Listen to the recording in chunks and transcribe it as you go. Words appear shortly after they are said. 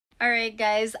All right,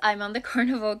 guys, I'm on the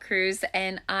Carnival cruise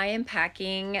and I am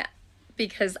packing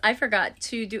because I forgot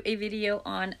to do a video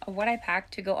on what I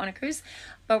packed to go on a cruise.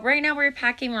 But right now we're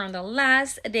packing. We're on the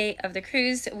last day of the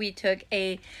cruise. We took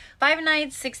a 5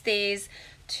 nights, 6 days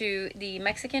to the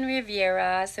Mexican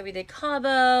Riviera. So we did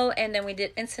Cabo and then we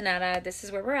did Ensenada. This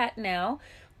is where we're at now.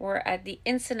 We're at the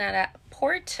Ensenada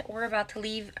port. We're about to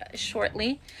leave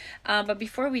shortly. But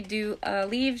before we do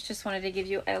leave, just wanted to give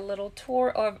you a little tour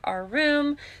of our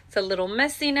room. It's a little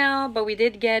messy now, but we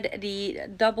did get the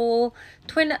double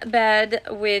twin bed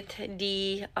with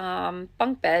the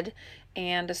bunk bed,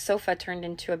 and the sofa turned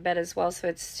into a bed as well. So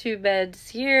it's 2 beds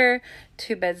here,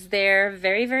 2 beds there.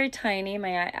 Very, very tiny,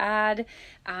 may I add.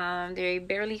 They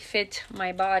barely fit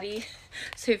my body.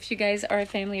 So if you guys are a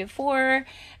family of 4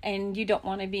 and you don't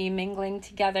want to be mingling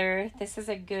together, this is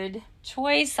a good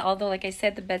choice. Although, like I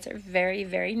said, the beds are very,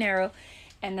 very narrow.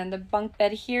 And then the bunk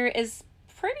bed here is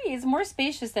it's more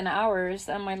spacious than ours.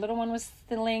 My little one was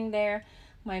still laying there.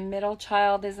 My middle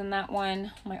child is in that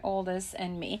one, my oldest,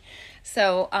 and me.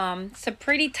 So it's a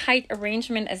pretty tight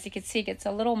arrangement. As you can see, it gets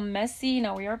a little messy.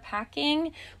 Now we are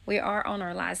packing. We are on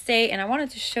our last day, and I wanted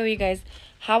to show you guys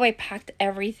how I packed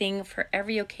everything for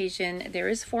every occasion. There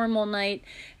is formal night.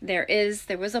 There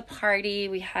was a party.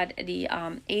 We had the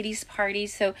 80s party.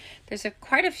 So there's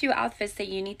quite a few outfits that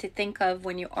you need to think of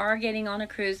when you are getting on a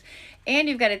cruise. And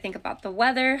you've got to think about the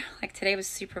weather. Like today was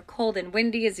super cold and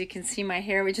windy. As you can see, my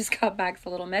hair, we just got back, it's a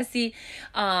little messy.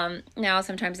 Now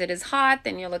sometimes it is hot.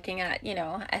 Then you're looking at,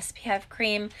 SPF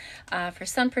cream for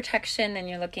sun protection. Then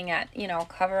you're looking at,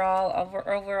 coverall,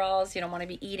 overalls. You don't want to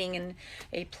be eating in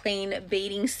a plain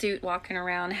bathing suit, walking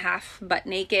around half butt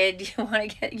naked. You want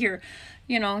to get your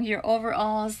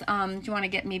overalls. You want to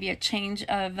get maybe a change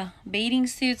of bathing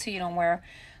suit so you don't wear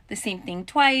the same thing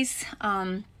twice.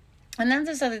 And then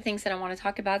there's other things that I want to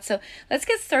talk about. So let's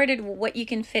get started with what you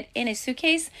can fit in a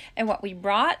suitcase and what we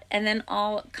brought. And then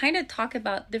I'll kind of talk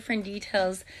about different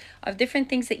details of different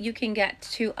things that you can get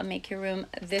to make your room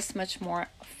this much more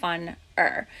funner.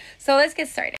 So let's get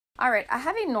started. All right, I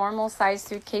have a normal size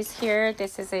suitcase here.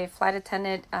 This is a flight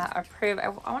attendant approved. I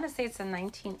want to say it's a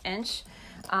 19-inch.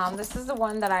 This is the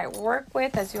one that I work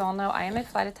with. As you all know, I am a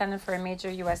flight attendant for a major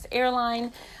U.S.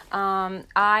 airline.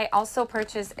 I also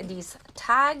purchased these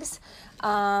tags.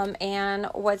 And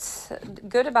what's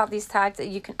good about these tags is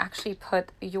you can actually put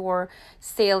your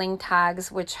sailing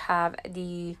tags, which have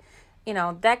the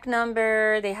deck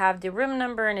number, they have the room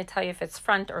number, and they tell you if it's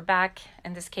front or back.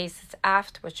 In this case, it's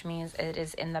aft, which means it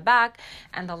is in the back,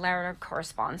 and the letter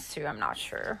corresponds to, I'm not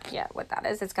sure yet what that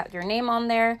is. It's got your name on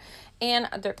there and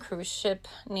the cruise ship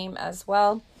name as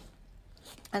well.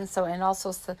 And so it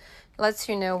also lets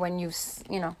you know when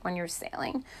when you're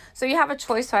sailing. So you have a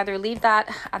choice to either leave that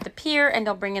at the pier and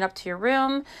they'll bring it up to your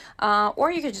room,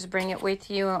 or you could just bring it with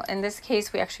you. In this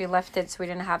case, we actually left it so we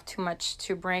didn't have too much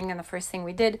to bring, and the first thing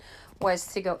we did was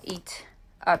to go eat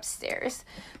upstairs.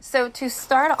 So to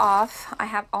start off, I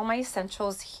have all my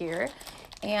essentials here,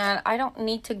 and I don't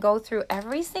need to go through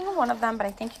every single one of them, but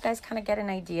I think you guys kind of get an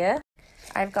idea.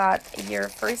 I've got your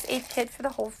first aid kit for the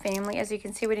whole family. As you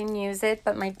can see, we didn't use it,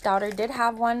 but my daughter did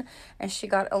have one, and she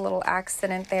got a little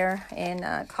accident there in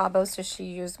Cabo, so she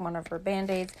used one of her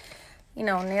Band-Aids.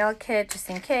 Nail kit just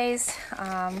in case.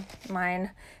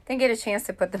 Mine didn't get a chance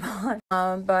to put them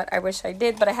on, but I wish I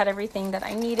did, but I had everything that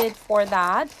I needed for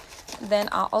that. Then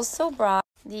I also brought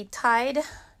the Tide.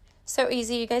 So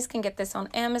easy. You guys can get this on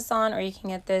Amazon, or you can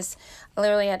get this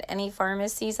literally at any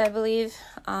pharmacies, I believe.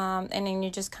 And then you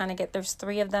just kind of get, there's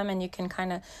 3 of them, and you can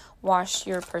kind of wash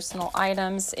your personal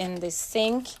items in this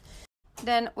sink.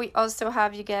 Then we also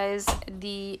have, you guys,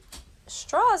 the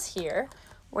straws here,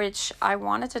 which I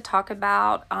wanted to talk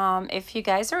about. If you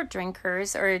guys are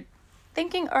drinkers or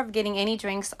thinking of getting any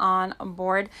drinks on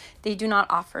board, they do not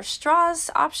offer straws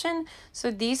option.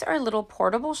 So these are little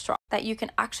portable straws that you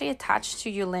can actually attach to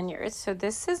your lanyards. So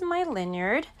this is my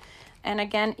lanyard. And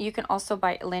again, you can also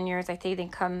buy lanyards. I think they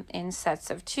come in sets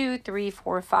of 2, 3,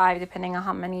 4, 5, depending on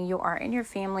how many you are in your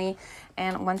family.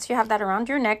 And once you have that around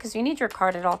your neck, because you need your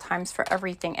card at all times for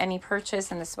everything, any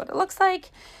purchase, and this is what it looks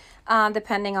like.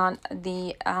 Depending on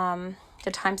the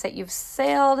times that you've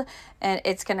sailed, and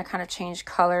it's going to kind of change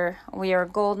color. We are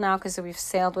gold now because we've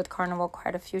sailed with Carnival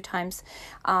quite a few times.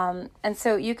 And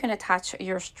so you can attach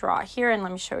your straw here, and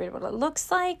let me show you what it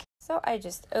looks like. So I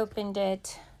just opened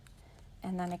it,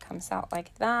 and then it comes out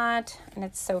like that, and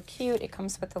it's so cute. It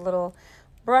comes with a little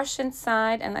brush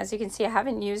inside, and as you can see, I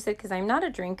haven't used it because I'm not a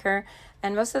drinker,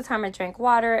 and most of the time I drank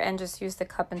water and just used the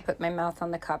cup and put my mouth on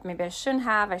the cup. Maybe I shouldn't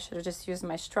have. I should have just used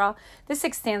my straw. This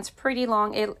extends pretty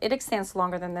long. It extends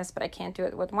longer than this, but I can't do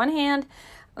it with one hand.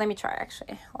 Let me try,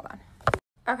 actually. Hold on.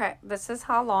 Okay, this is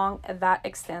how long that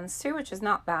extends to, which is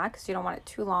not bad because you don't want it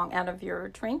too long out of your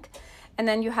drink. And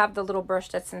then you have the little brush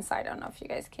that's inside. I don't know if you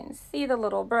guys can see the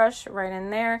little brush right in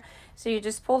there. So you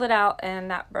just pull it out and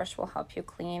that brush will help you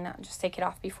clean. Just take it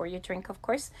off before you drink, of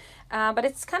course. But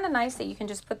it's kind of nice that you can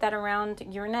just put that around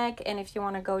your neck. And if you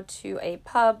want to go to a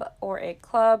pub or a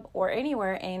club or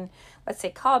anywhere in, let's say,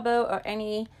 Cabo or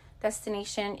any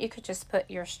destination, you could just put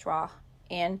your straw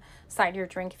inside your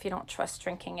drink if you don't trust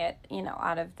drinking it, you know,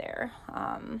 out of there,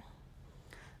 out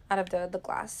of the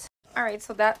glass. All right,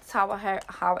 so that's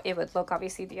how it would look,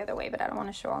 obviously the other way, but I don't want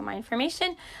to show all my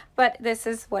information. But this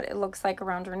is what it looks like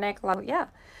around your neck. Yeah,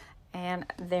 and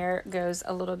there goes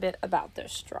a little bit about the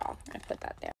straw. I'm gonna put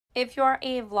that there. If you're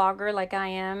a vlogger like I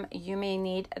am, you may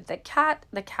need the cat.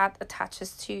 The cat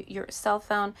attaches to your cell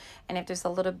phone, and if there's a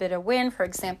little bit of wind, for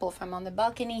example, if I'm on the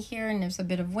balcony here and there's a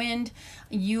bit of wind,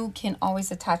 you can always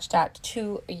attach that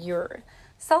to your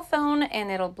cell phone and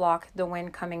it'll block the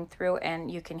wind coming through and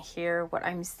you can hear what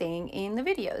I'm saying in the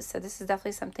videos. So this is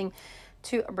definitely something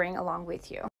to bring along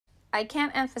with you. I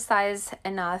can't emphasize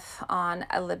enough on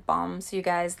lip balms, you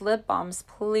guys. Lip balms,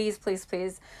 please, please,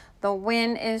 please. The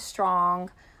wind is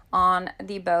strong on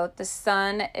the boat. The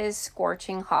sun is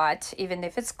scorching hot. Even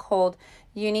if it's cold,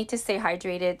 you need to stay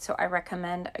hydrated. So I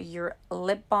recommend your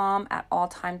lip balm at all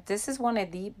times. This is one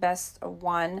of the best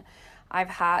one I've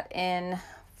had in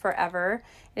forever.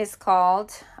 It is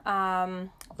called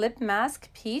Lip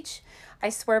Mask Peach. I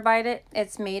swear by it.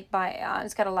 It's made by,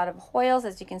 it's got a lot of oils,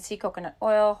 as you can see, coconut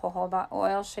oil, jojoba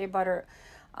oil, shea butter.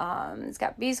 It's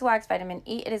got beeswax, vitamin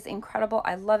E. It is incredible.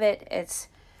 I love it. It's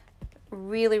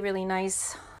really, really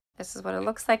nice. This is what it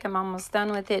looks like. I'm almost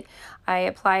done with it. I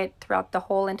apply it throughout the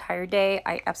whole entire day.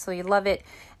 I absolutely love it.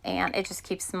 And it just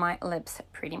keeps my lips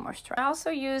pretty moisturized. I also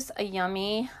use a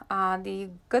Yummy. The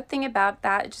good thing about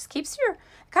that, it just keeps your,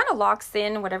 kind of locks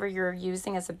in whatever you're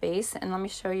using as a base. And let me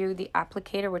show you the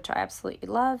applicator, which I absolutely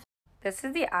love. This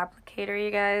is the applicator,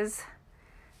 you guys.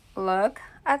 Look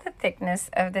at the thickness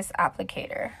of this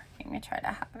applicator. Let me try to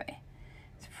have it.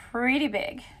 It's pretty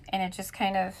big, and it just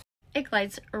kind of, it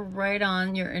glides right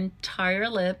on your entire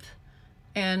lip,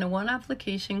 and one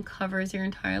application covers your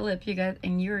entire lip, you guys,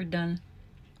 and you're done.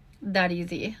 That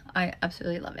easy. I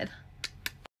absolutely love it.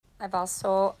 I've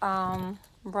also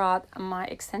brought my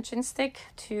extension stick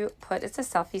to put, it's a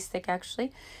selfie stick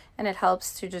actually, and it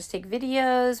helps to just take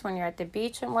videos when you're at the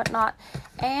beach and whatnot.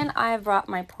 And I brought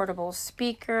my portable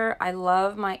speaker. I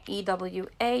love my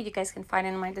EWA. You guys can find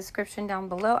it in my description down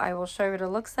below. I will show you what it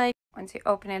looks like. Once you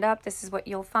open it up, this is what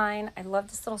you'll find. I love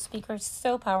this little speaker. It's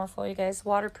so powerful, you guys.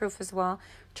 Waterproof as well.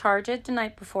 Charge it the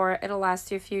night before. It'll last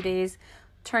you a few days.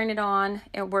 Turn it on.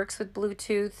 It works with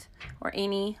Bluetooth or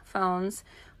any phones.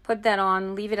 Put that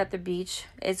on, leave it at the beach.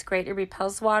 It's great. It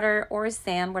repels water or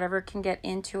sand, whatever can get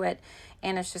into it.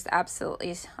 And it's just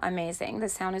absolutely amazing. The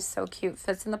sound is so cute.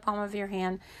 Fits in the palm of your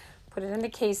hand. Put it in the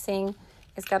casing.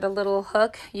 It's got a little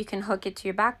hook. You can hook it to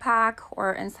your backpack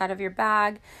or inside of your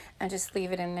bag and just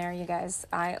leave it in there, you guys.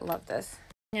 I love this.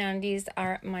 And these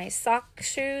are my sock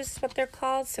shoes, what they're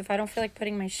called. So if I don't feel like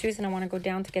putting my shoes and I want to go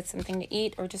down to get something to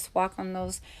eat or just walk on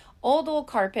those old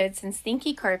carpets and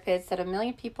stinky carpets that a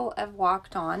million people have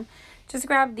walked on, just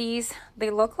grab these.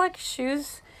 They look like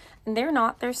shoes and they're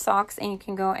not. They're socks, and you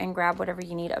can go and grab whatever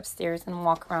you need upstairs and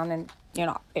walk around and you're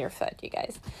not barefoot, you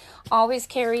guys. Always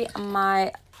carry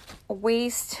my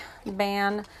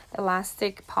waistband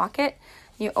elastic pocket.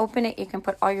 You open it, you can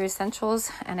put all your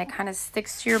essentials, and it kind of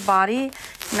sticks to your body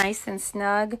nice and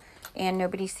snug, and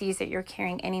nobody sees that you're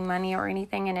carrying any money or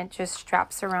anything, and it just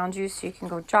straps around you so you can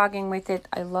go jogging with it.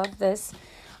 I love this.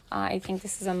 I think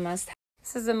this is a must.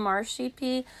 This is a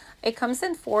Marsheepy. It comes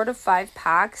in 4 to 5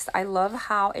 packs. I love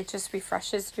how it just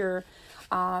refreshes your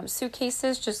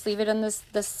suitcases. Just leave it in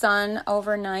the sun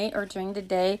overnight or during the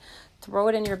day. Throw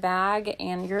it in your bag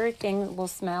and your thing will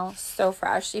smell so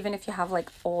fresh. Even if you have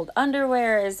like old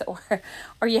underwears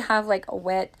or you have like a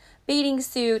wet bathing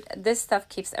suit, this stuff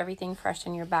keeps everything fresh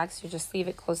in your bag. So you just leave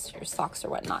it close to your socks or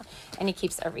whatnot, and it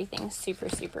keeps everything super,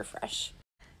 super fresh.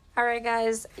 All right,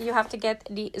 guys, you have to get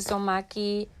the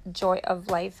ZOMAKE Joy of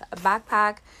Life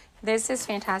backpack. This is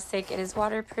fantastic. It is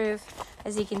waterproof.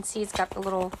 As you can see, it's got the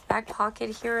little back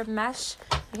pocket here of mesh.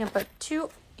 You can put 2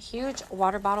 huge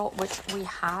water bottle, which we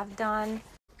have done.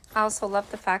 I also love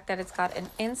the fact that it's got an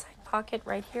inside pocket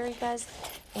right here, you guys,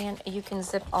 and you can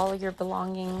zip all your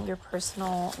belonging, your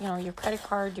personal, you know, your credit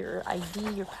card, your ID,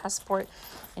 your passport,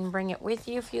 and bring it with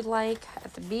you if you'd like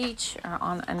at the beach or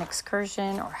on an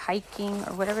excursion or hiking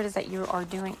or whatever it is that you are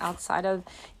doing outside of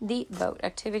the boat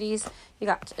activities. You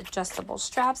got adjustable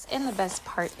straps, and the best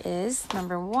part is,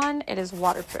 number 1, it is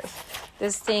waterproof.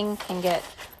 This thing can get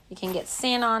You can get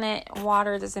sand on it,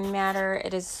 water, doesn't matter.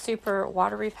 It is super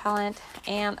water repellent.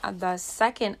 And the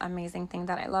second amazing thing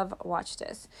that I love, watch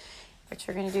this. What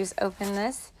you're gonna do is open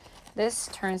this. This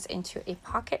turns into a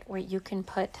pocket where you can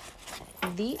put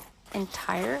the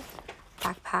entire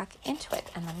backpack into it.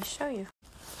 And let me show you.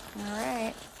 All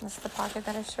right, this is the pocket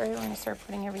that I showed you. We're gonna start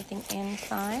putting everything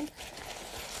inside.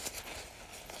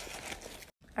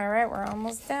 All right, we're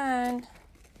almost done.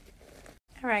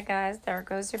 All right, guys, there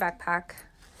goes your backpack.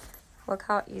 Look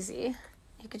how easy.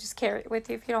 You could just carry it with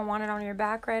you if you don't want it on your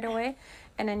back right away.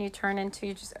 And then you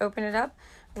just open it up,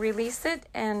 release it,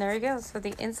 and there you go. So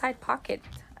the inside pocket,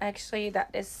 actually,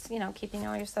 that is, you know, keeping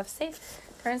all your stuff safe,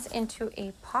 turns into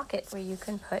a pocket where you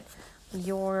can put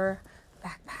your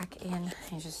backpack in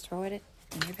and just throw it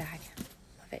in your bag.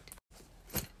 Love it.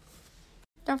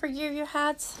 Don't forget your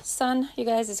hats. Sun, you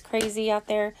guys, is crazy out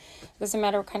there. Doesn't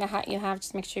matter what kind of hat you have,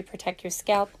 just make sure you protect your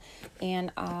scalp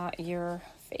and your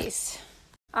face.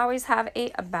 I always have a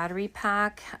battery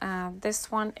pack. This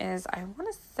one is, I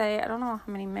want to say, I don't know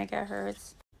how many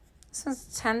megahertz. This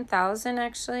one's 10,000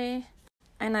 actually.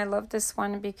 And I love this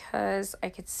one because I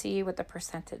could see what the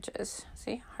percentage is.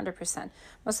 See, 100%.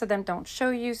 Most of them don't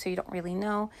show you, so you don't really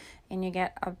know. And you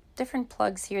get different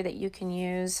plugs here that you can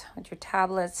use with your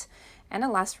tablets, and it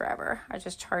lasts forever. I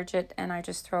just charge it and I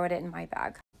just throw it in my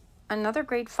bag. Another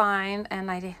great find, and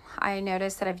I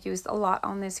noticed that I've used a lot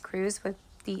on this cruise with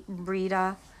the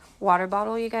Brita water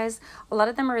bottle, you guys. A lot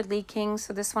of them are leaking,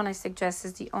 so this one I suggest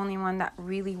is the only one that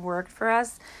really worked for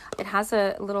us. It has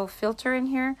a little filter in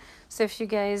here, so if you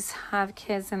guys have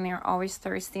kids and they're always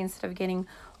thirsty, instead of getting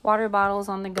water bottles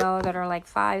on the go that are like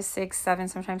 $5, $6, $7,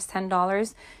 sometimes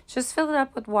 $10, just fill it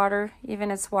up with water. Even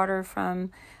if it's water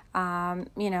from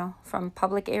you know, from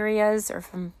public areas or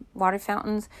from water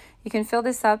fountains, you can fill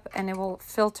this up and it will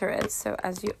filter it. So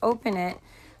as you open it,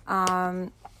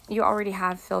 you already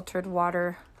have filtered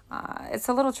water. It's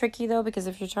a little tricky though, because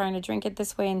if you're trying to drink it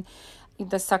this way and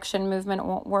the suction movement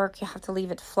won't work, you have to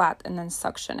leave it flat and then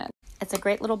suction it. It's a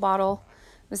great little bottle.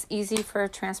 It was easy for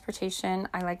transportation.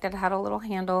 I liked that it had a little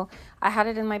handle. I had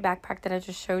it in my backpack that I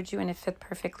just showed you, and it fit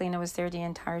perfectly, and it was there the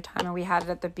entire time. And we had it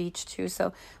at the beach too,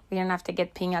 so we didn't have to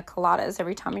get pina coladas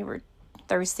every time we were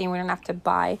thirsty. We didn't have to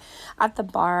buy at the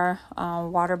bar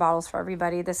water bottles for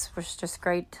everybody. This was just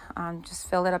great. Just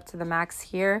fill it up to the max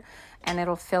here, and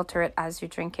it'll filter it as you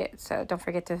drink it. So don't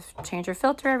forget to change your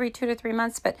filter every 2 to 3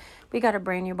 months. But we got a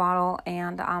brand new bottle,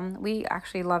 and we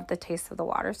actually loved the taste of the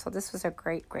water. So this was a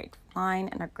great line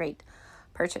and a great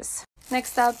purchase.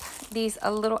 Next up, these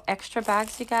little extra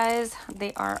bags, you guys.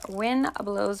 They are Wind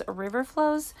Blows River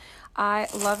Flows. I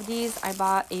love these. I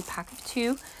bought a pack of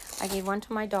 2. I gave one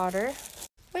to my daughter,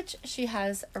 which she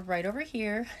has right over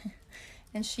here,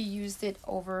 and she used it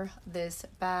over this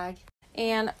bag.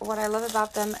 And what I love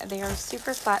about them, they are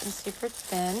super flat and super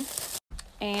thin,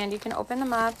 and you can open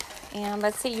them up, and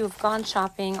let's say you've gone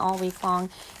shopping all week long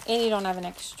and you don't have an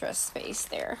extra space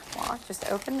there. Well,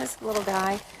 just open this little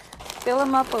guy, fill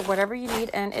them up with whatever you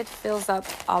need, and it fills up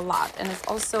a lot. And it's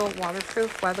also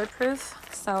waterproof, weatherproof,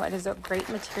 so it is a great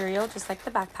material, just like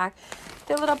the backpack.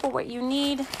 Fill it up with what you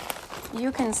need.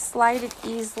 You can slide it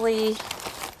easily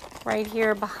right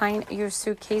here behind your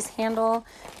suitcase handle,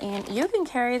 and you can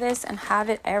carry this and have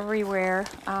it everywhere,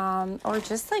 or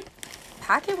just like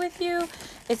pack it with you.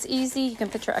 It's easy. You can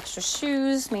put your extra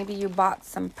shoes. Maybe you bought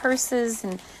some purses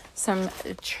and some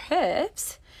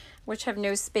chips which have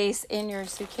no space in your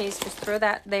suitcase. Just throw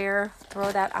that there,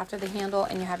 throw that after the handle,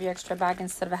 and you have your extra bag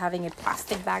instead of having a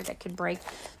plastic bag that could break.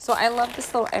 So I love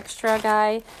this little extra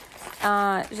guy,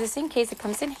 just in case. It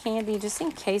comes in handy, just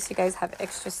in case you guys have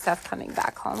extra stuff coming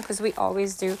back home, because we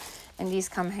always do, and these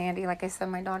come handy. Like I said,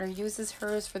 my daughter uses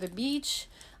hers for the beach.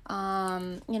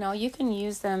 You know, you can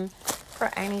use them for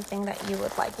anything that you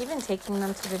would like, even taking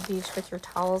them to the beach with your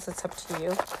towels. It's up to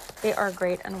you. They are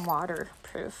great and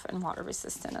waterproof and water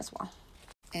resistant as well.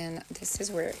 And this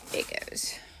is where it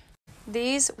goes.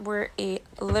 These were a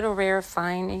little rare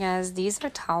find, you guys. These are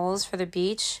towels for the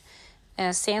beach.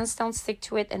 Sands don't stick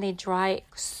to it, and they dry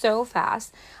so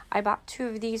fast. I bought 2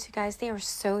 of these, you guys. They are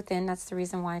so thin. That's the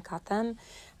reason why I got them.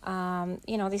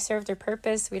 You know, they serve their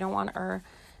purpose. We don't want our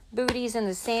booties in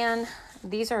the sand.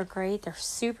 These are great. They're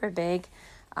super big.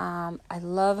 I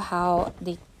love how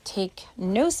they take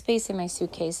no space in my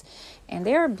suitcase, and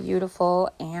they are beautiful,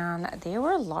 and they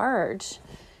were large,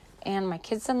 and my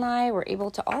kids and I were able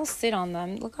to all sit on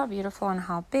them. Look how beautiful and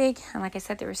how big. And like I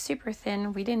said, they were super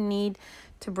thin. We didn't need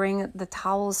to bring the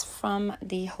towels from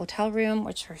the hotel room,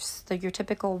 which are your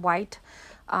typical white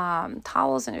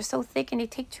towels, and they're so thick and they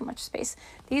take too much space.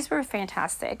 These were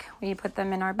fantastic. We put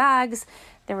them in our bags.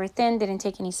 They were thin, didn't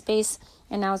take any space,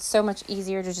 and now it's so much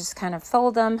easier to just kind of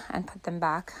fold them and put them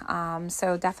back.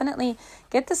 So definitely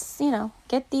get this,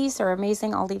 get these. They're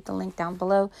amazing. I'll leave the link down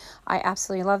below. I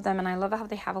absolutely love them, and I love how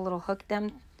they have a little hook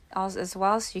them as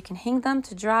well, so you can hang them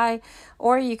to dry,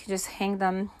 or you can just hang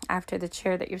them after the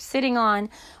chair that you're sitting on,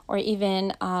 or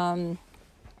even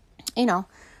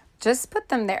just put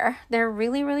them there. They're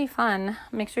really, really fun.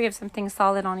 Make sure you have something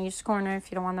solid on each corner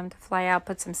if you don't want them to fly out.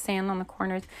 Put some sand on the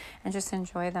corners and just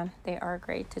enjoy them. They are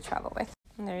great to travel with.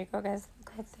 And there you go, guys.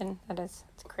 Look how thin that is.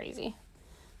 It's crazy.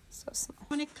 So small.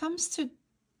 When it comes to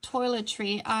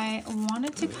toiletry, I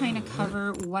wanted to kind of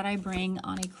cover what I bring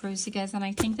on a cruise, you guys, and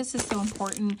I think this is so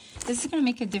important. This is going to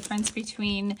make a difference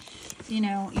between,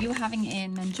 you having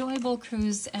an enjoyable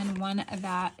cruise and one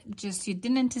that just you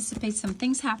didn't anticipate some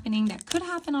things happening that could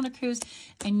happen on a cruise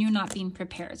and you not being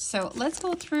prepared. So let's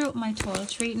go through my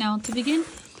toiletry. Now, to begin,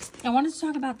 I wanted to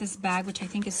talk about this bag, which I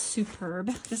think is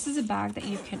superb. This is a bag that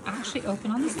you can actually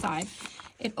open on the side.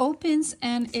 It opens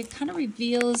and it kind of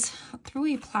reveals through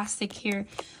a plastic here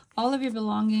all of your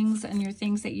belongings and your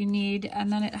things that you need.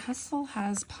 And then it also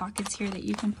has pockets here that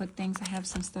you can put things. I have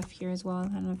some stuff here as well. I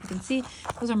don't know if you can see.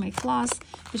 Those are my floss,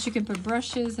 but you can put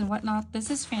brushes and whatnot. This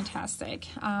is fantastic.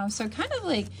 So it kind of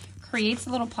like creates a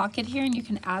little pocket here, and you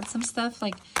can add some stuff.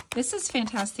 Like this is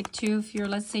fantastic too. If you're,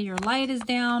 let's say your light is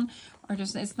down or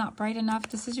just it's not bright enough,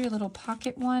 this is your little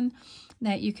pocket one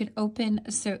that you could open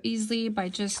so easily by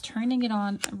just turning it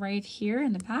on right here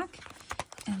in the back.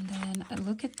 And then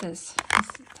look at this.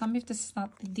 Tell me if this is not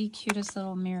the cutest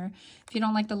little mirror. If you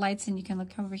don't like the lights, and you can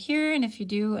look over here, and if you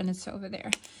do, and it's over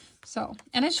there. So,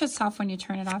 and it shuts off when you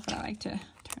turn it off, but I like to turn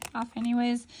it off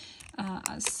anyways.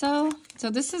 So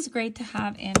this is great to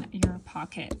have in your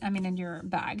pocket, in your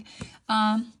bag.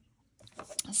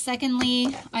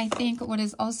 Secondly, I think what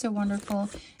is also wonderful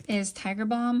is Tiger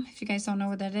Balm. If you guys don't know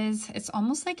what that is, it's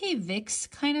almost like a Vicks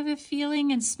kind of a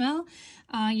feeling and smell.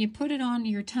 You put it on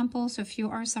your temple, so if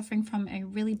you are suffering from a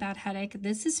really bad headache,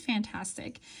 this is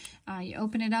fantastic. You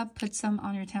open it up, put some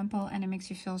on your temple, and it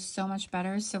makes you feel so much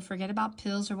better. So forget about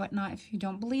pills or whatnot. If you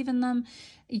don't believe in them,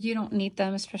 you don't need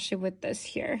them, especially with this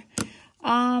here.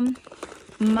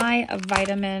 My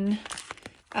vitamin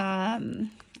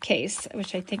case,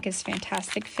 which I think is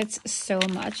fantastic, fits so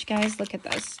much, guys. Look at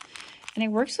this, and it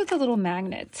works with a little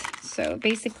magnet. So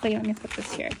basically, let me put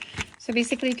this here. So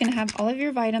basically, you can have all of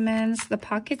your vitamins. The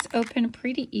pockets open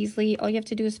pretty easily. All you have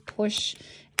to do is push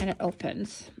and it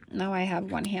opens. Now I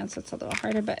have one hand, so it's a little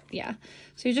harder, but yeah.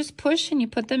 So you just push and you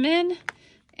put them in,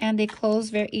 and they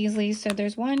close very easily. So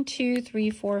there's 1, 2, 3,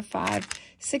 4, 5,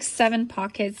 6, 7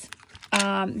 pockets.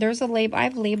 There's a label.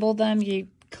 I've labeled them. You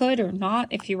could or not.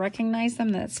 If you recognize them,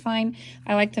 that's fine.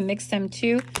 I like to mix them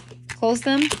too. Close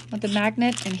them with the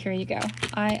magnet, and here you go.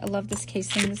 I love this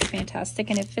casing. It's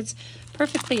fantastic, and it fits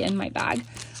perfectly in my bag.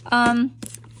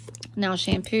 Now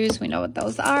shampoos, we know what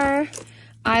those are.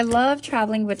 I love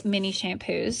traveling with mini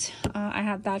shampoos. I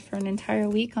had that for an entire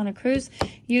week on a cruise.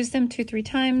 Use them 2-3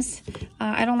 times.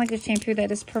 I don't like the shampoo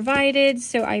that is provided,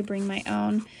 so I bring my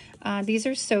own. These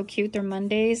are so cute. They're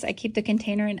Mondays. I keep the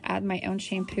container and add my own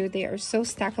shampoo. They are so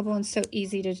stackable and so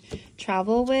easy to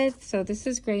travel with. So this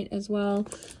is great as well.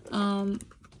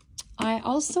 I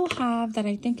also have that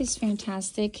I think is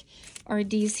fantastic are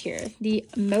these here, the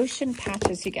motion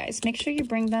patches, you guys. Make sure you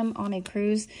bring them on a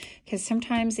cruise, because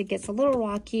sometimes it gets a little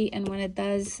rocky, and when it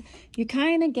does, you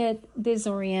kind of get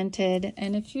disoriented.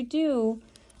 And if you do,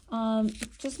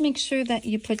 just make sure that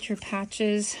you put your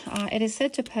patches. It is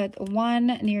said to put one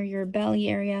near your belly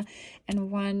area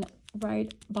and one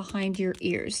right behind your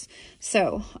ears.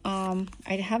 So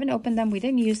I haven't opened them. We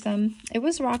didn't use them. It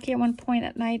was rocky at one point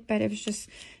at night, but it was just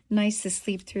nice to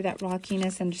sleep through that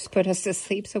rockiness and just put us to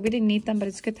sleep. So we didn't need them, but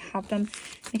it's good to have them.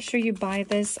 Make sure you buy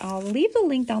this. I'll leave the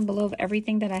link down below of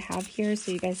everything that I have here,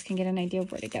 so you guys can get an idea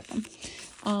of where to get them.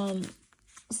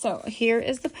 So here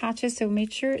is the patches, so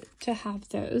make sure to have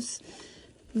those.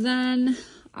 Then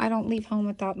I don't leave home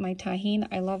without my tahine.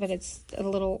 I love it. It's a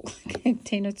little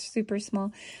container. It's super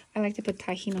small. I like to put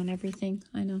tahine on everything.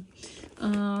 I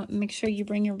know. Make sure you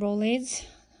bring your Rolaids.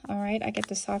 All right, I get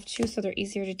the soft chew, so they're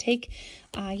easier to take.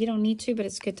 You don't need to, but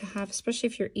it's good to have, especially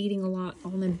if you're eating a lot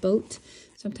on the boat.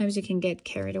 Sometimes you can get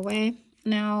carried away.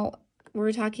 Now,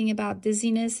 we're talking about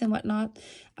dizziness and whatnot.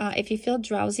 If you feel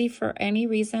drowsy for any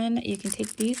reason, you can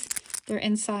take these. They're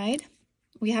inside.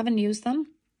 We haven't used them,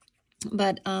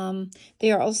 but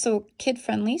they are also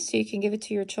kid-friendly, so you can give it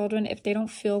to your children if they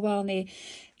don't feel well and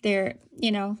they're,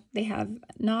 you know, they have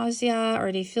nausea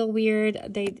or they feel weird,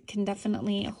 they can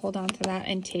definitely hold on to that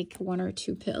and take 1 or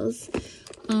 2 pills.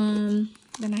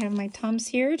 Then I have my Tums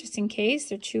here just in case.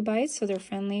 They're chew bites, so they're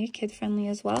friendly, kid friendly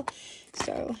as well.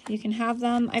 So you can have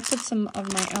them. I put some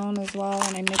of my own as well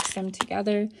and I mix them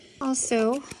together.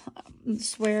 Also,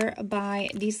 swear by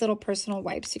these little personal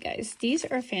wipes, you guys. These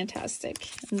are fantastic.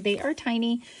 They are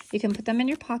tiny. You can put them in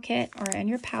your pocket or in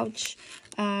your pouch.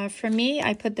 For me,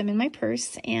 I put them in my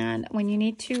purse, and when you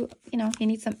need to, you know, you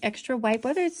need some extra wipe,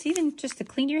 whether it's even just to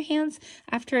clean your hands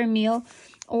after a meal,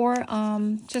 or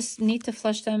just need to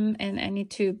flush them and I need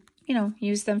to, you know,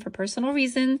 use them for personal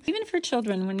reasons. Even for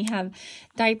children, when you have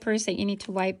diapers that you need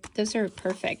to wipe, those are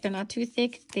perfect. They're not too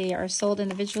thick. They are sold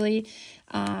individually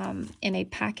in a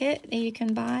packet that you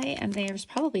can buy, and there's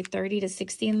probably 30 to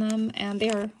 60 in them, and they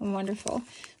are wonderful.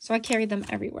 So I carry them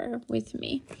everywhere with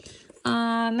me.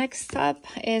 Next up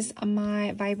is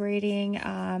my vibrating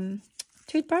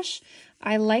toothbrush.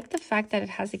 I like the fact that it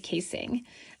has a casing.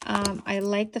 I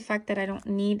like the fact that I don't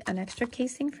need an extra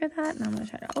casing for that. And I'm going to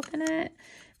try to open it.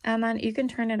 And then you can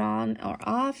turn it on or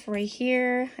off right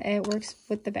here. It works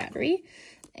with the battery.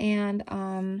 And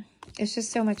it's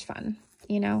just so much fun.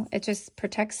 You know, it just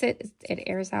protects it. It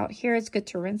airs out here. It's good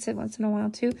to rinse it once in a while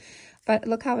too. But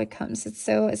look how it comes. It's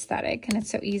so aesthetic and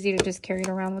it's so easy to just carry it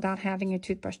around without having your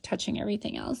toothbrush touching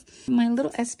everything else. My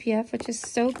little SPF, which is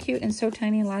so cute and so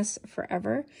tiny, lasts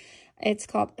forever. It's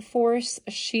called Force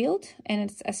Shield and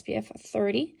it's SPF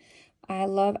 30. I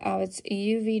love how it's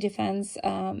UV defense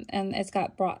and it's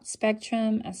got broad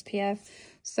spectrum SPF.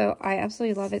 So I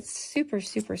absolutely love it. It's super,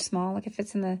 super small. Like it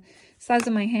fits in the size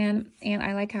of my hand. And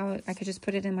I like how I could just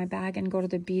put it in my bag and go to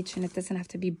the beach and it doesn't have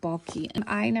to be bulky. And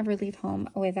I never leave home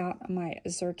without my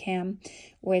Zircam,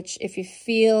 which if you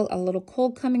feel a little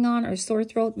cold coming on or sore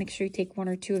throat, make sure you take 1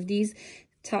 or 2 of these.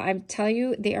 I tell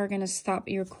you, they are going to stop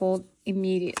your cold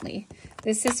immediately.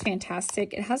 This is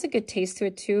fantastic. It has a good taste to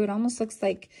it too. It almost looks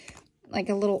like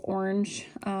a little orange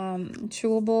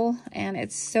chewable, and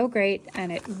it's so great,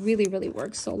 and it really, really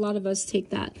works. So a lot of us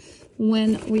take that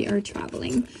when we are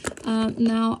traveling.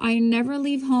 Now, I never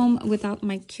leave home without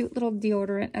my cute little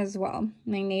deodorant as well.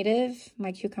 My Native,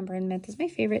 my cucumber and mint is my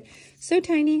favorite. So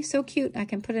tiny, so cute. I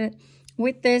can put it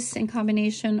with this in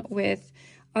combination with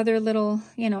other little,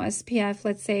 you know, SPF,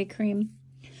 let's say cream,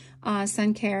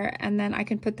 sun care, and then I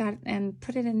can put that and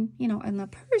put it in, you know, in the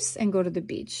purse and go to the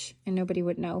beach, and nobody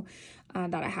would know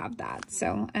that I have that.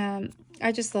 So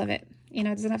I just love it. You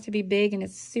know, it doesn't have to be big, and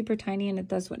it's super tiny, and it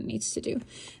does what it needs to do.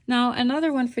 Now,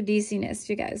 another one for dizziness,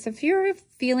 you guys. If you're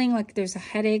feeling like there's a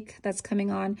headache that's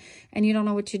coming on and you don't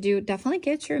know what to do, definitely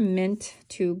get your mint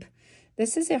tube.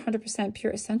 This is 100%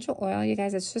 pure essential oil, you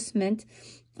guys. It's just mint,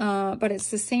 but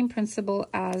it's the same principle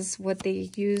as what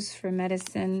they use for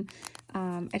medicine.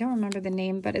 I don't remember the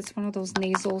name, but it's one of those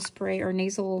nasal spray or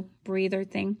nasal breather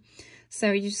thing.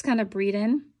 So you just kind of breathe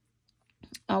in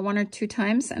 1 or 2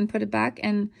 times and put it back,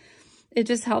 and it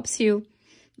just helps you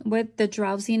with the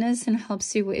drowsiness and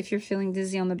helps you if you're feeling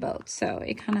dizzy on the boat. So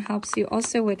it kind of helps you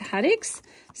also with headaches.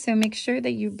 So make sure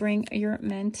that you bring your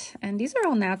mint, and these are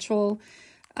all natural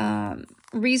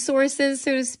resources,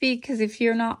 so to speak, because if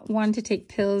you're not one to take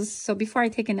pills, so before I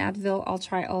take an Advil, I'll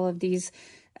try all of these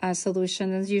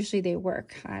solutions, and usually they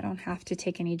work. I don't have to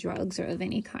take any drugs or of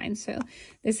any kind, so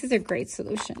this is a great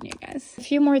solution, you guys. A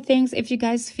few more things. If you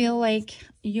guys feel like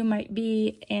you might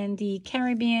be in the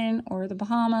Caribbean or the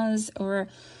Bahamas or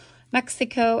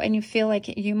Mexico and you feel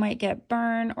like you might get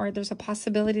burned, or there's a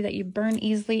possibility that you burn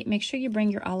easily, make sure you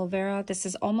bring your aloe vera. This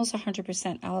is almost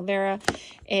 100% aloe vera.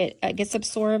 It gets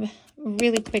absorbed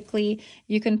really quickly.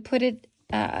 You can put it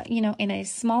you know, in a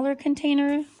smaller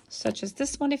container such as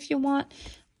this one if you want,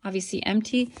 obviously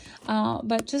empty,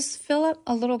 but just fill up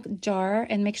a little jar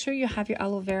and make sure you have your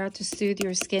aloe vera to soothe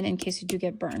your skin in case you do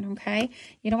get burned. Okay,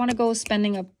 you don't want to go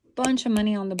spending a bunch of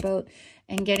money on the boat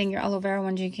and getting your aloe vera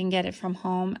when you can get it from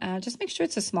home. Just make sure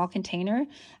it's a small container,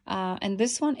 and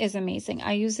this one is amazing.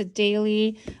 I use it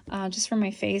daily just for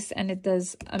my face, and it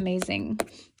does amazing.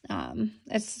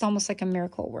 It's almost like a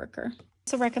miracle worker.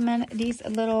 So recommend these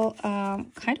little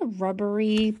kind of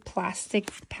rubbery plastic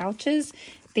pouches.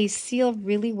 They seal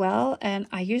really well, and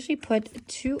I usually put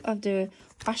 2 of the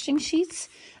washing sheets,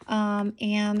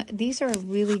 and these are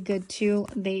really good too.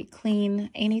 They clean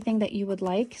anything that you would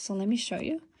like. So let me show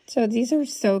you. So these are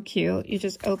so cute. You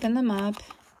just open them up,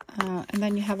 and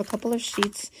then you have a couple of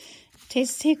sheets.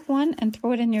 Just take one and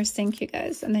throw it in your sink, you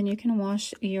guys, and then you can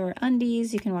wash your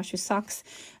undies, you can wash your socks.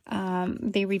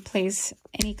 They replace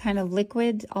any kind of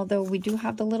liquid, although we do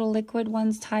have the little liquid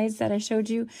ones, Tides, that I showed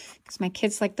you, because my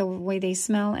kids like the way they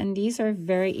smell, and these are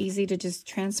very easy to just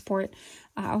transport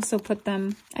I also put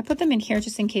them in here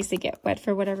just in case they get wet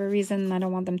for whatever reason. I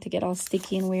don't want them to get all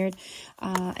sticky and weird.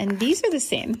 And these are the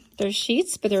same. They're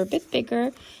sheets, but they're a bit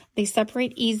bigger. They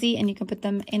separate easy, and you can put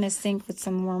them in a sink with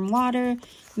some warm water,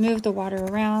 move the water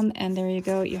around, and there you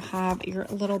go. You have your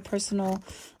little personal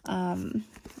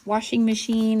washing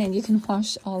machine, and you can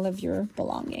wash all of your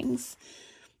belongings.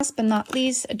 Last but not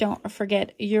least, don't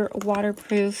forget your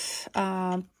waterproof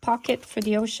pocket for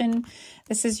the ocean.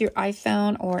 This is your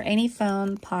iPhone or any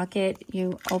phone pocket.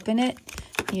 You open it,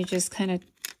 you just kind of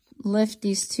lift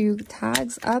these two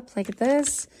tags up like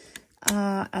this,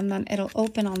 and then it'll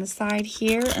open on the side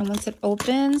here. And once it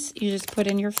opens, you just put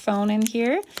in your phone in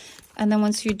here. And then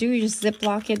once you do, you just zip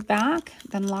lock it back,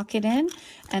 then lock it in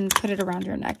and put it around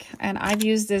your neck. And I've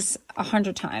used this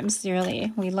 100 times,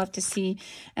 really. We love to see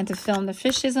and to film the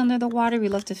fishes under the water. We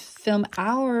love to film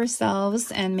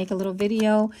ourselves and make a little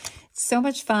video. It's so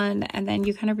much fun. And then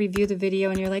you kind of review the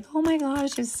video and you're like, oh my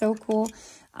gosh, it's so cool.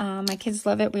 My kids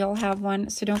love it. We all have one.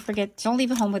 So don't forget, don't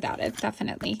leave home without it.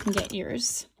 Definitely get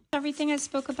yours. Everything I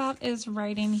spoke about is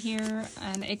right in here,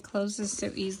 and it closes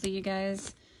so easily, you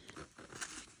guys.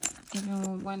 Even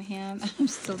with one hand, I'm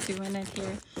still doing it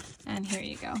here. And here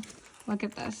you go. Look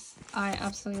at this. I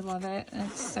absolutely love it.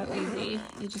 It's so easy.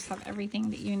 You just have everything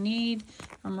that you need,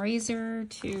 from razor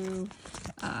to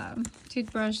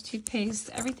toothbrush, toothpaste.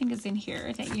 Everything is in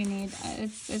here that you need.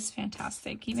 It's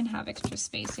fantastic. You even have extra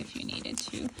space if you needed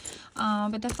to.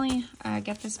 But definitely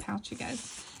get this pouch, you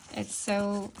guys. It's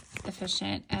so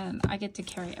efficient, and I get to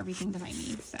carry everything that I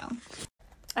need. So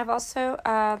I've also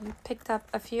picked up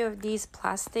a few of these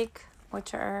plastic,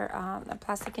 which are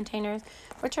plastic containers,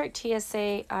 which are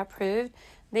TSA approved.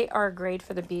 They are great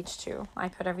for the beach too. I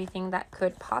put everything that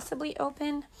could possibly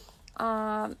open,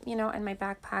 you know, in my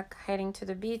backpack heading to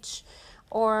the beach,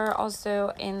 or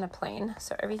also in the plane.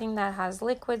 So everything that has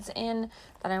liquids in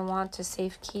that I want to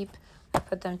safe keep, I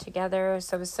put them together.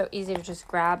 So it was so easy to just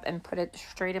grab and put it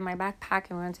straight in my backpack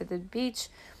and went to the beach.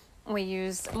 We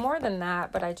used more than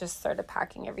that, but I just started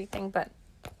packing everything. But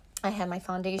I had my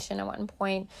foundation at one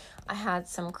point. I had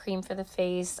some cream for the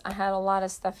face. I had a lot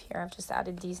of stuff here. I've just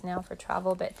added these now for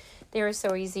travel, but they were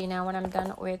so easy. Now when I'm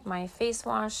done with my face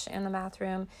wash in the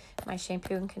bathroom, my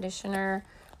shampoo and conditioner,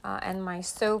 and my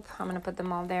soap, I'm going to put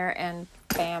them all there, and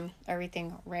bam,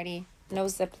 everything ready. No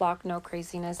Ziploc, no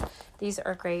craziness. These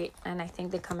are great, and I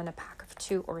think they come in a pack of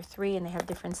 2 or 3, and they have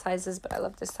different sizes, but I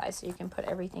love this size, so you can put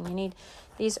everything you need.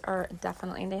 These are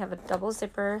definitely, and they have a double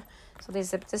zipper, so they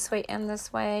zip this way and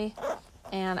this way,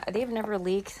 and they've never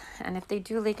leaked, and if they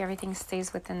do leak, everything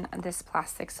stays within this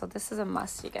plastic, so this is a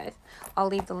must, you guys. I'll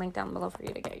leave the link down below for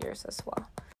you to get yours as well.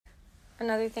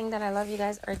 Another thing that I love, you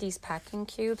guys, are these packing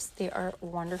cubes. They are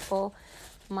wonderful.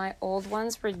 My old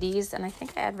ones were these, and I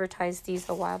think I advertised these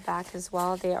a while back as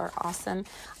well. They are awesome.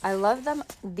 I love them.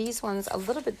 These ones a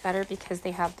little bit better because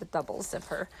they have the double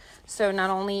zipper. So not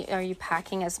only are you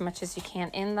packing as much as you can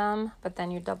in them, but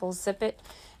then you double zip it,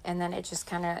 and then it just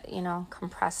kind of, you know,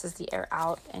 compresses the air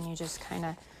out, and you just kind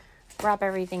of wrap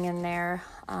everything in there.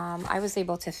 I was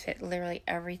able to fit literally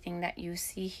everything that you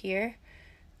see here.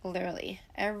 Literally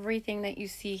everything that you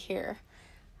see here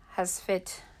has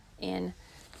fit in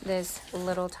this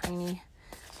little tiny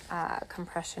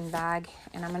compression bag,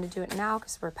 and I'm going to do it now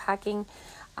because we're packing,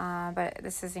 but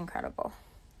this is incredible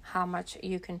how much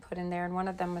you can put in there. And one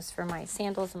of them was for my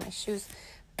sandals and my shoes.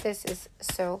 This is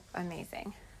so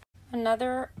amazing.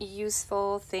 Another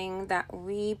useful thing that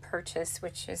we purchased,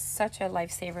 which is such a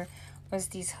lifesaver, was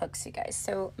these hooks, you guys.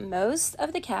 So most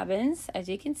of the cabins, as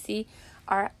you can see,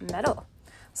 are metal,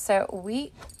 so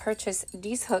we purchased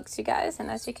these hooks, you guys,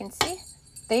 and as you can see,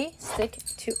 they stick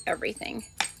to everything.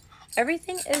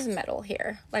 Everything is metal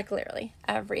here, like literally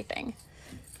everything.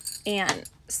 And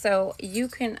so you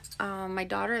can, my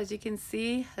daughter, as you can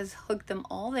see, has hooked them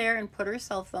all there and put her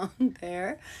cell phone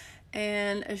there.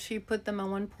 And she put them at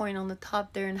one point on the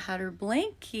top there and had her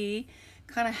blank key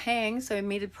kind of hang, so it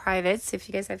made it private. So if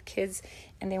you guys have kids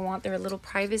and they want their little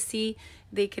privacy,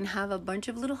 they can have a bunch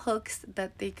of little hooks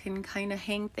that they can kind of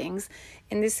hang things.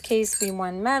 In this case, we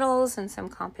won medals and some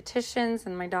competitions,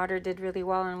 and my daughter did really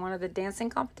well in one of the dancing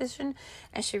competition,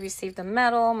 and she received a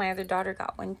medal. My other daughter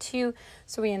got one too,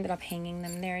 so we ended up hanging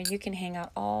them there. You can hang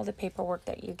out all the paperwork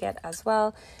that you get as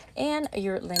well, and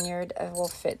your lanyard will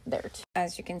fit there too.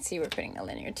 As you can see, we're putting a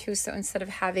lanyard too, so instead of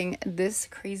having this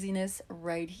craziness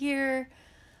right here,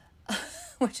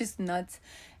 which is nuts,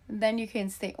 then you can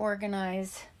stay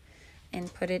organized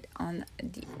and put it on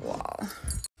the wall,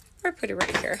 or put it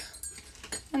right here,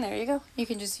 and there you go. You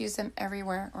can just use them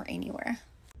everywhere or anywhere.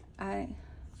 So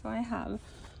I have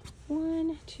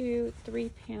 1, 2,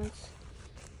 3 pants,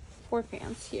 4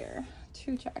 pants here,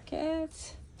 2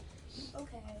 jackets.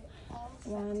 Okay.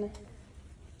 One.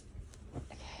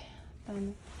 Okay.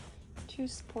 Then 2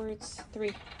 sports,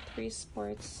 3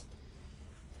 sports,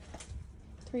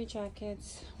 3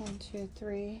 jackets, 1, 2,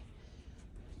 3,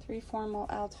 3 formal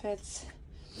outfits,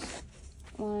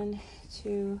 1,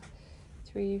 2,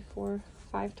 3, 4,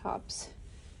 5 tops,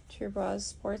 2 bras,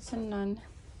 sports and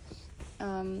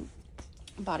none,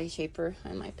 body shaper,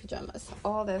 and my pajamas.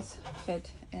 All this fit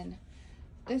in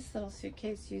this little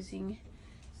suitcase using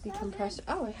the compressor.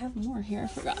 Oh, I have more here. I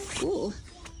forgot. Ooh,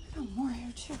 I found more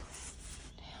here too.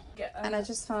 Damn. And I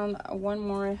just found 1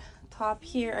 more top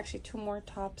here. Actually, 2 more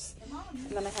tops.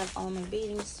 And then I have all my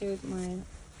bathing suit, my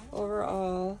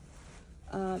overall,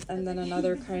 and then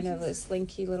another kind of a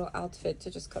slinky little outfit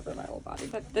to just cover my whole body.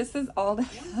 But this is all that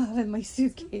I have in my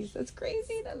suitcase. That's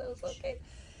crazy. That little suitcase.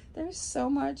 There's so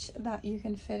much that you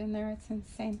can fit in there. It's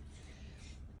insane.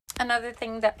 Another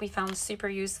thing that we found super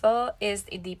useful is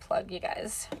the plug, you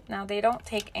guys. Now, they don't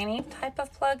take any type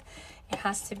of plug. It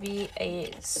has to be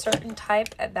a certain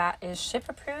type that is ship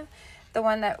approved. The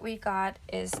one that we got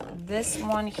is this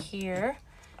one here.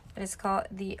 It is called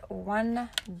the One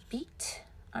Beat.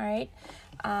 All right.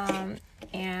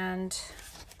 And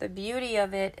the beauty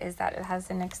of it is that it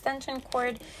has an extension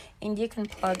cord, and you can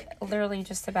plug literally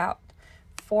just about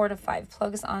 4 to 5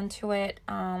 plugs onto it.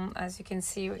 As you can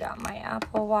see, we got my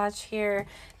Apple Watch here.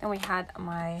 Then we had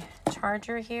my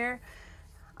charger here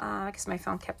because my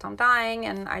phone kept on dying,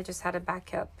 and I just had a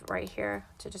backup right here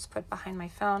to just put behind my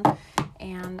phone.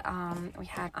 And we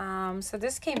had so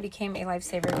this became a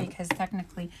lifesaver because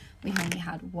technically we only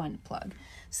had 1 plug.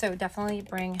 So definitely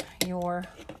bring your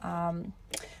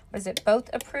both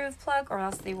approved plug, or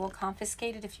else they will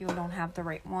confiscate it if you don't have the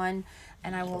right one.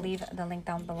 And I will leave the link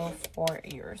down below for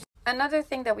yours. Another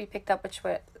thing that we picked up, which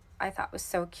I thought was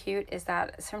so cute, is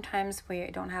that sometimes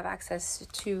we don't have access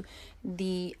to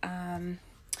the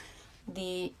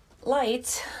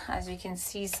lights. As you can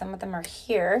see, some of them are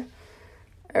here.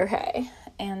 Okay,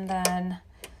 and then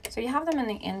so you have them in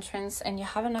the entrance, and you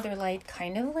have another light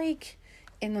kind of like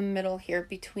in the middle here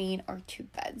between our 2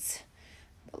 beds.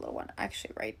 The little one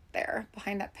actually right there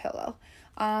behind that pillow.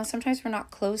 Sometimes we're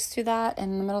not close to that,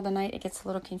 and in the middle of the night it gets a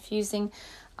little confusing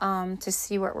to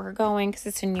see where we're going because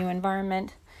it's a new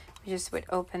environment. We just would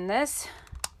open this,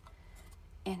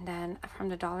 and then from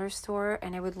the dollar store,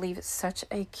 and it would leave such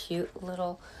a cute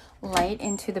little light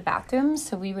into the bathroom,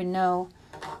 so we would know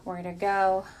where to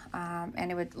go, and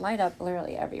it would light up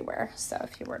literally everywhere. So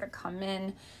if you were to come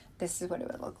in, this is what it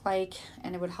would look like,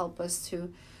 and it would help us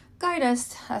to guide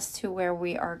us as to where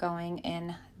we are going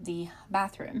in the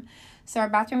bathroom. So our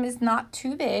bathroom is not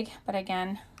too big, but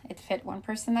again, it fit 1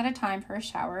 person at a time for a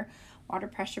shower. Water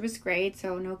pressure was great,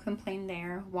 so no complaint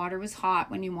there. Water was hot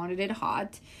when you wanted it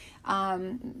hot.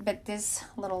 But this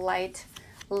little light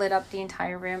lit up the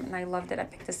entire room, and I loved it. I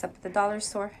picked this up at the dollar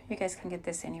store. You guys can get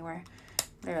this anywhere,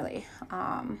 literally.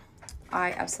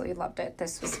 I absolutely loved it.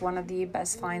 This was one of the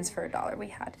best finds for $1 we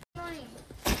had.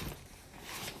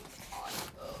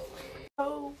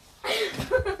 Oh.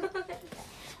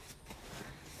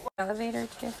 Elevator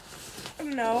too.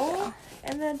 No. Yeah.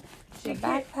 And then the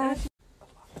backpack.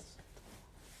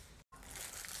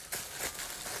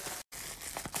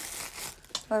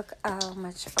 Look how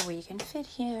much we can fit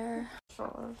here.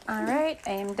 All right,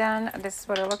 I am done. This is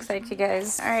what it looks like, you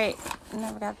guys. All right,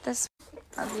 now we got this.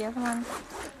 The other one.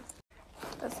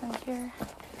 This one here.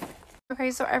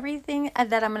 Okay, so everything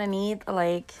that I'm gonna need,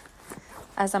 like,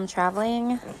 as I'm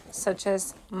traveling, such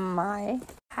as my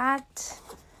hat,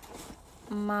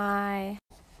 my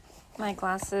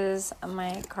glasses,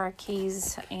 my car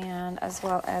keys, and as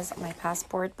well as my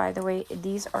passport. By the way,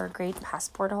 these are great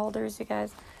passport holders, you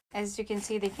guys. As you can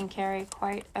see, they can carry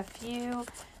quite a few,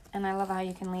 and I love how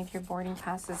you can leave your boarding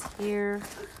passes here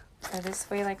or this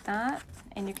way like that,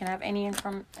 and you can have any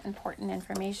important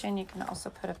information. You can also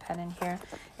put a pen in here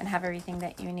and have everything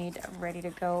that you need ready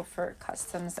to go for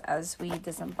customs as we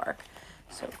disembark.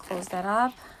 So close that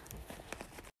up.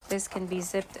 This can be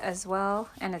zipped as well,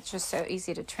 and it's just so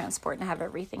easy to transport and have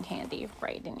everything handy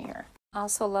right in here. I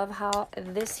also love how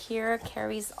this here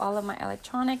carries all of my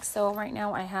electronics. So right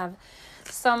now I have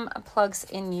some plugs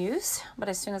in use, but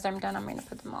as soon as I'm done, I'm going to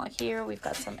put them all here. We've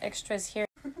got some extras here.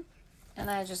 And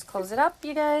I just close it up,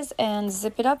 you guys, and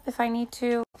zip it up if I need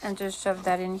to, and just shove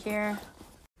that in here,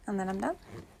 and then I'm done.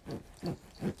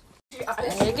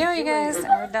 There you go, you guys.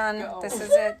 We're done. This is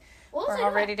it. We're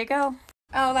all ready to go.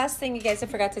 Oh, last thing, you guys, I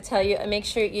forgot to tell you, make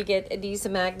sure you get these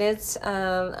magnets.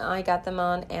 I got them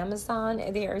on Amazon.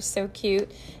 They are so cute.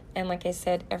 And like I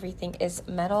said, everything is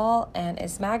metal and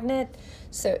is magnet.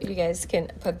 So you guys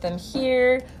can put them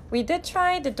here. We did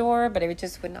try the door, but it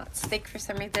just would not stick for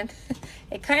some reason.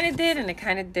 It kind of did and it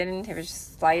kind of didn't. It was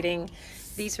just sliding.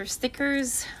 These are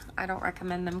stickers. I don't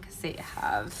recommend them because they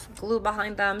have glue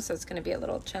behind them. So it's going to be a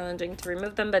little challenging to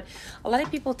remove them. But a lot of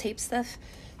people tape stuff.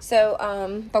 So,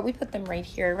 but we put them right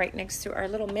here, right next to our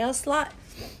little mail slot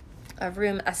of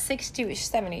room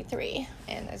 6273.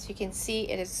 And as you can see,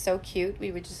 it is so cute.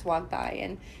 We would just walk by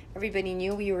and everybody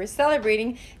knew we were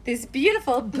celebrating this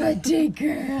beautiful birthday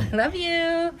girl. Love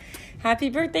you. Happy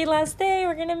birthday last day.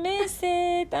 We're gonna miss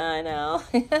it. I know.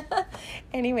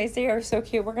 Anyways, they are so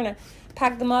cute. We're gonna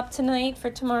pack them up tonight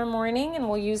for tomorrow morning and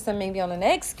we'll use them maybe on the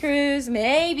next cruise.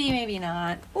 Maybe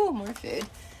not. Oh, more food.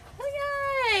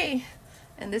 Oh, yay.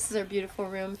 And this is our beautiful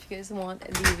room if you guys want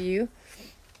the view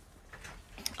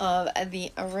of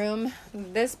the room.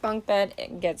 This bunk bed,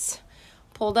 it gets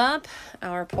pulled up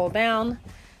or pulled down.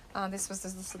 This was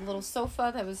this little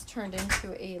sofa that was turned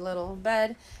into a little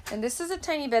bed. And this is a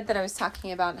tiny bed that I was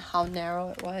talking about how narrow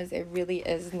it was. It really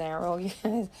is narrow. You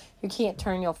can't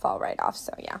turn, you'll fall right off.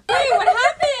 So yeah. Hey, what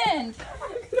happened?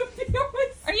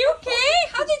 Are you okay?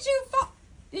 How did you fall?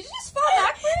 Did you just fall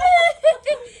backwards?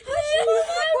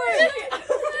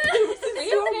 Are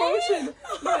you okay? Motion.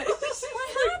 What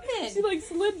happened? She like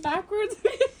slid backwards.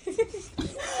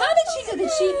 How did she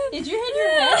do? Did you hit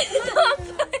your head?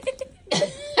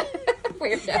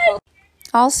 Weirdo.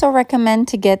 Also recommend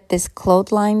to get this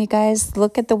clothesline, you guys.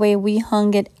 Look at the way we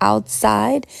hung it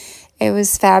outside. It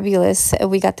was fabulous.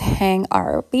 We got to hang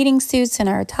our bathing suits and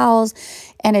our towels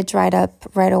and it dried up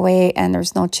right away and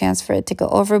there's no chance for it to go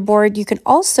overboard. You can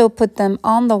also put them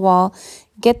on the wall,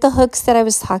 get the hooks that I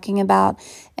was talking about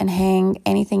and hang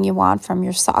anything you want from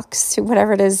your socks to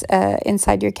whatever it is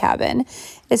inside your cabin.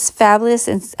 It's fabulous.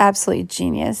 It's absolutely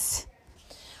genius.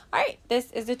 All right, this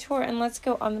is a tour and let's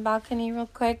go on the balcony real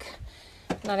quick.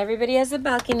 Not everybody has a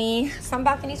balcony. Some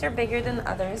balconies are bigger than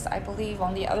others. I believe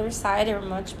on the other side they're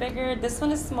much bigger. This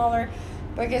one is smaller,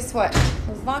 but guess what?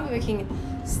 As long as we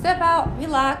can step out,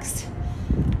 relax.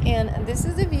 And this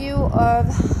is a view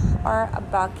of our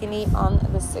balcony on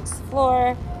the 6th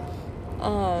floor.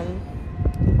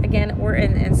 Again, we're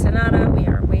in Ensenada. We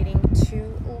are waiting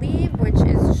to leave, which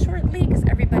is shortly because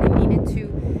everybody needed to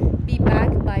be back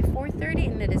by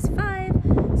 4:30 and it is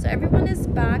 5. So everyone is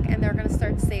back and they're going to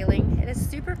start sailing. It is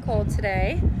super cold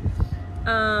today.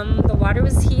 The water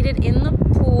was heated in the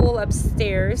pool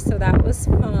upstairs, so that was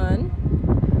fun.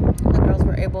 The girls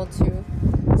were able to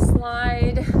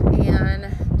slide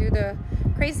and do the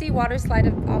crazy water slide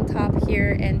on top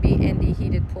here and be in the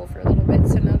heated pool for a little bit.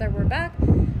 So now that we're back,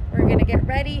 we're going to get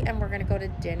ready and we're going to go to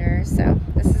dinner. So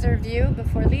this is our view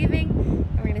before leaving.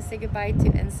 And we're going to say goodbye to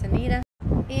Ensenada.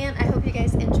 And I hope you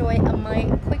guys enjoy my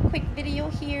quick video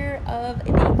here of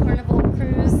the Carnival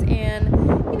cruise and,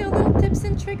 you know, little tips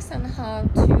and tricks on how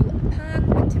to pack,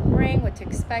 what to bring, what to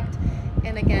expect.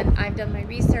 And again, I've done my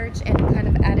research and kind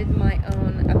of added my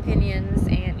own opinions,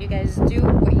 and you guys do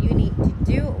what you need to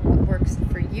do, what works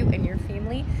for you and your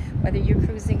family, whether you're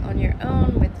cruising on your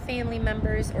own with family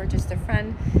members or just a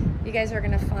friend. You guys are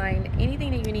going to find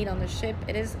anything that you need on the ship.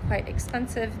 It is quite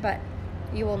expensive, but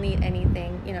you will need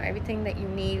anything, you know, everything that you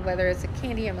need, whether it's a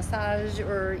candy, a massage,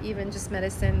 or even just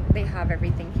medicine. They have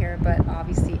everything here, but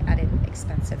obviously at an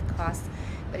expensive cost.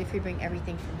 But if you bring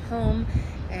everything from home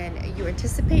and you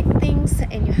anticipate things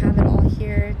and you have it all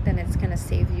here, then it's going to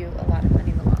save you a lot of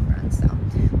money in the long run. So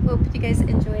hope you guys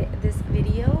enjoy this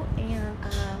video and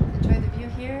enjoy the view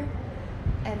here.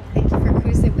 And thank you for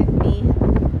cruising with me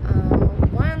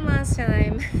one last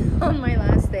time on my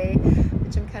last day,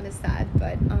 which I'm kind of sad,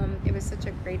 but it was such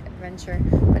a great adventure.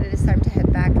 But it is time to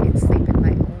head back and sleep in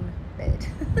my own bed.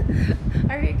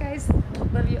 All right, guys,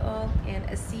 love you all,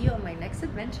 and see you on my next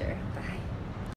adventure. Bye.